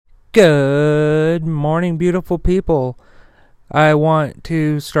Good morning, beautiful people. I want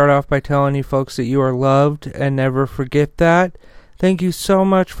to start off by telling you folks that you are loved and never forget that. Thank you so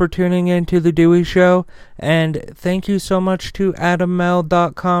much for tuning in to The Dewey Show, and thank you so much to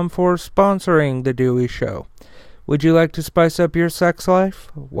AdamMale.com for sponsoring The Dewey Show. Would you like to spice up your sex life?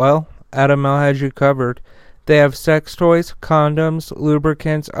 Well, Adam Male has you covered. They have sex toys, condoms,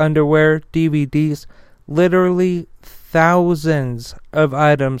 lubricants, underwear, DVDs, literally thousands of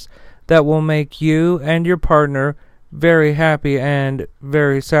items that will make you and your partner very happy and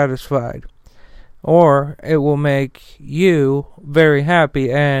very satisfied. Or it will make you very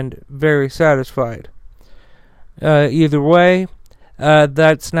happy and very satisfied. Either way,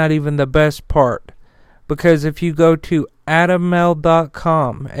 that's not even the best part. Because if you go to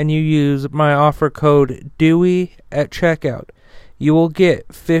AdamMale.com and you use my offer code DEWEY at checkout, you will get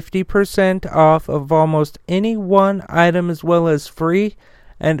 50% off of almost any one item as well as free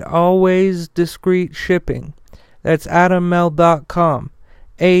and always discreet shipping. That's AdamMale.com,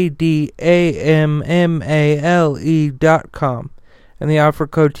 ADAMMALE.com. And the offer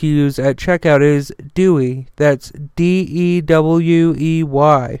code to use at checkout is DEWEY, that's DEWEY.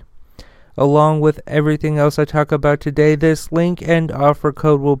 Along with everything else I talk about today, this link and offer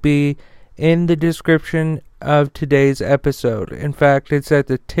code will be in the description of today's episode. In fact, it's at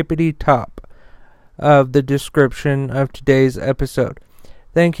the tippity top of the description of today's episode.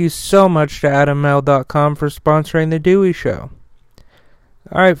 Thank you so much to AdamMale.com for sponsoring The Dewey Show.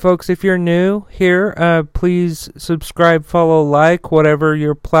 Alright folks, if you're new here, please subscribe, follow, like, whatever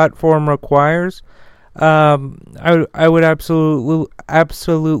your platform requires. I would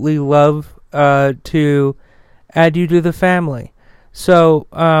absolutely love to add you to the family. So,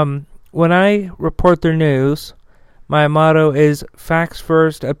 when I report the news, my motto is facts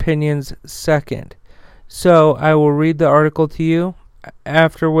first, opinions second. So I will read the article to you,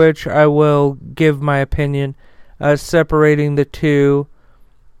 after which I will give my opinion, separating the two,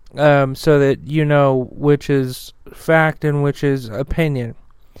 so that you know which is fact and which is opinion.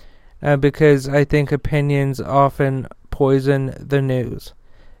 Because I think opinions often poison the news.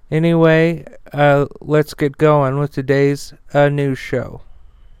 Anyway, let's get going with today's news show.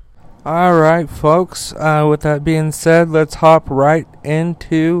 Alright folks, with that being said, let's hop right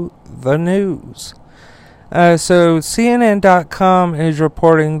into the news. So CNN.com is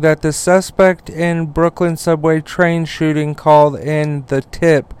reporting that the suspect in Brooklyn subway train shooting called in the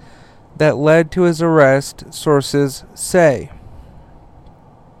tip that led to his arrest, sources say.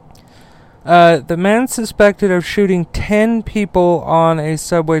 The man suspected of shooting 10 people on a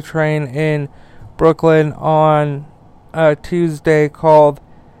subway train in Brooklyn on Tuesday called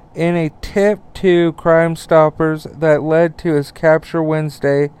in a tip to Crime Stoppers that led to his capture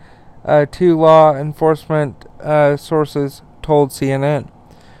Wednesday, two law enforcement sources told CNN.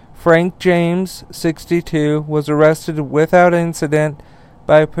 Frank James, 62, was arrested without incident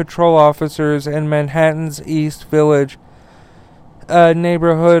by patrol officers in Manhattan's East Village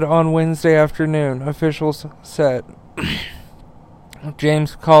neighborhood on Wednesday afternoon, officials said.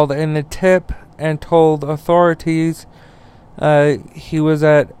 James called in the tip and told authorities he was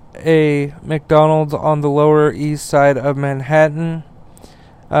at a McDonald's on the Lower East Side of Manhattan,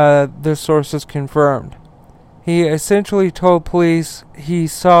 the sources confirmed. He essentially told police he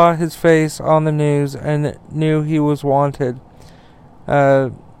saw his face on the news and knew he was wanted.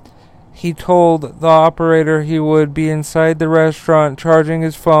 He told the operator he would be inside the restaurant charging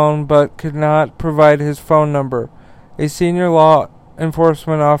his phone but could not provide his phone number, a senior law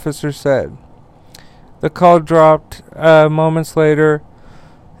enforcement officer said. The call dropped moments later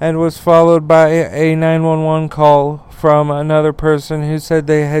and was followed by a 911 call from another person who said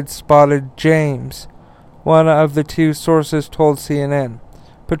they had spotted James, one of the two sources told CNN.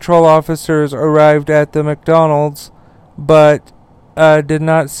 Patrol officers arrived at the McDonald's but did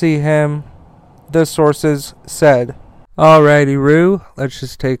not see him, the sources said. Alrighty, Roo, let's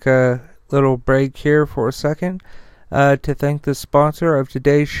just take a little break here for a second to thank the sponsor of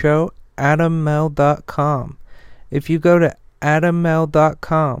today's show, AdamMale.com. If you go to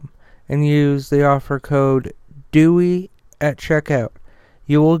AdamMale.com and use the offer code DEWEY at checkout,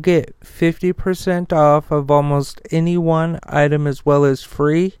 you will get 50% off of almost any one item as well as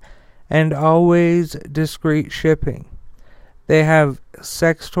free and always discreet shipping. They have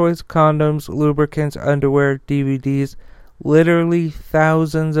sex toys, condoms, lubricants, underwear, DVDs, literally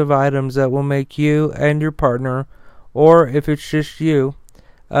thousands of items that will make you and your partner, or if it's just you,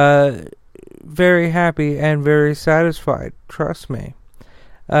 very happy and very satisfied. Trust me.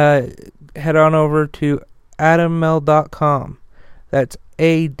 Head on over to AdamMale.com. That's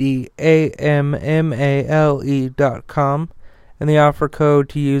ADAMMALE.com. And the offer code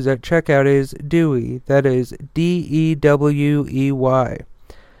to use at checkout is DEWEY. That is DEWEY.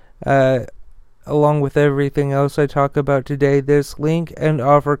 Along with everything else I talk about today, this link and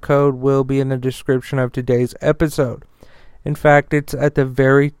offer code will be in the description of today's episode. In fact, it's at the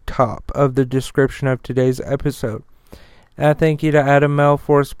very top of the description of today's episode. Thank you to Adam Mel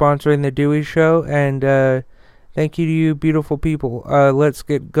for sponsoring the Dewey Show, and thank you to you beautiful people. Let's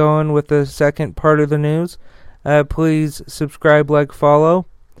get going with the second part of the news. Please subscribe, like, follow.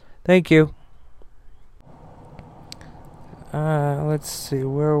 Thank you. Let's see,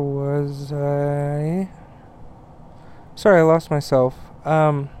 where was I? Sorry, I lost myself.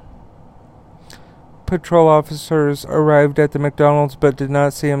 Patrol officers arrived at the McDonald's but did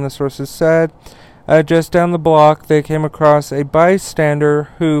not see him, the sources said. Just down the block, they came across a bystander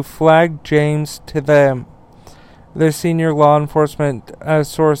who flagged James to them. The senior law enforcement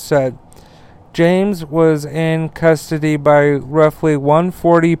source said. James was in custody by roughly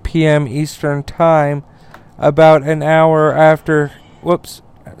 1:40 p.m. Eastern Time, about an hour after... about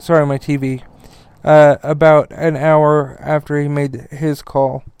an hour after he made his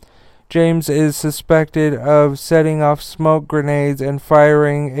call. James is suspected of setting off smoke grenades and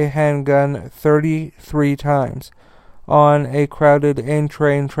firing a handgun 33 times on a crowded in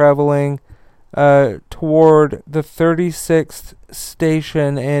train traveling toward the 36th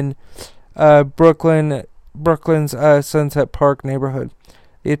station in Brooklyn's Sunset Park neighborhood.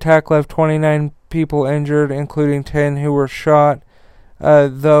 The attack left 29 people injured, including 10 who were shot,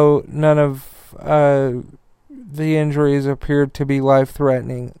 though none of the injuries appeared to be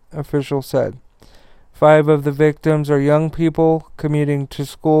life-threatening, officials said. 5 of the victims are young people commuting to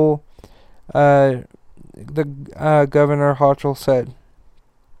school, Governor Hochul said.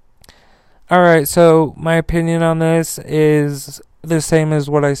 Alright, so my opinion on this is the same as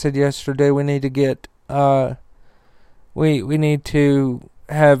what I said yesterday. We need to get, we need to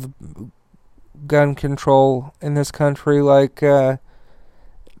have gun control in this country. Like,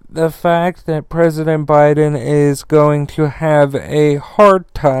 the fact that President Biden is going to have a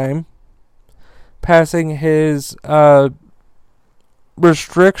hard time passing his,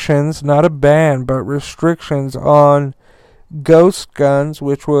 restrictions, not a ban, but restrictions on ghost guns,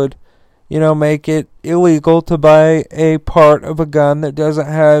 which would, make it illegal to buy a part of a gun that doesn't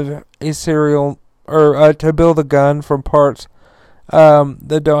have a serial, or to build a gun from parts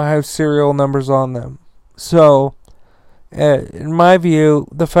that don't have serial numbers on them. So, in my view,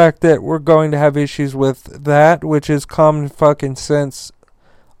 the fact that we're going to have issues with that, which is common fucking sense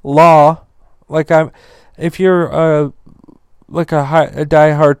law, if you're a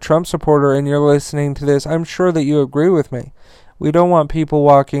diehard Trump supporter and you're listening to this, I'm sure that you agree with me. We don't want people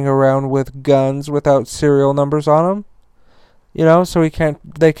walking around with guns without serial numbers on them. So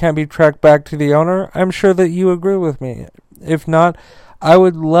they can't be tracked back to the owner. I'm sure that you agree with me. If not, I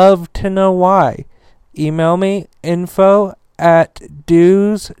would love to know why. Email me,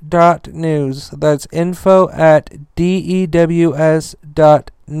 info@dews.news. That's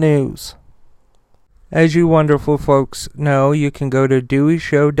info@dews.news. As you wonderful folks know, you can go to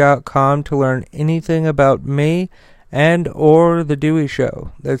deweyshow.com to learn anything about me and or The Dewey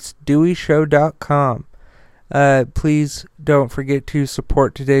Show. That's deweyshow.com. Please don't forget to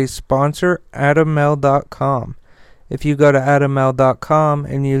support today's sponsor, AdamMel.com. If you go to AdamMel.com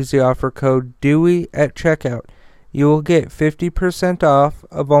and use the offer code DEWEY at checkout, you will get 50% off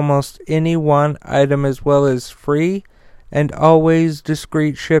of almost any one item, as well as free and always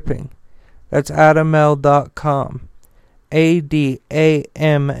discreet shipping. That's AdamMel.com.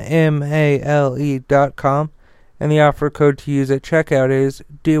 ADAMMALE.com. And the offer code to use at checkout is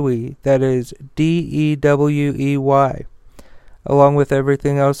DEWEY. That is DEWEY. Along with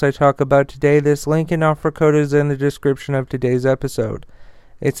everything else I talk about today, this link and offer code is in the description of today's episode.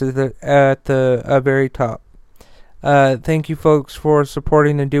 It's at the very top. Thank you folks for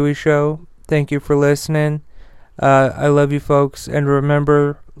supporting The Dewey Show. Thank you for listening. I love you folks, and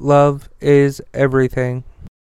remember, love is everything.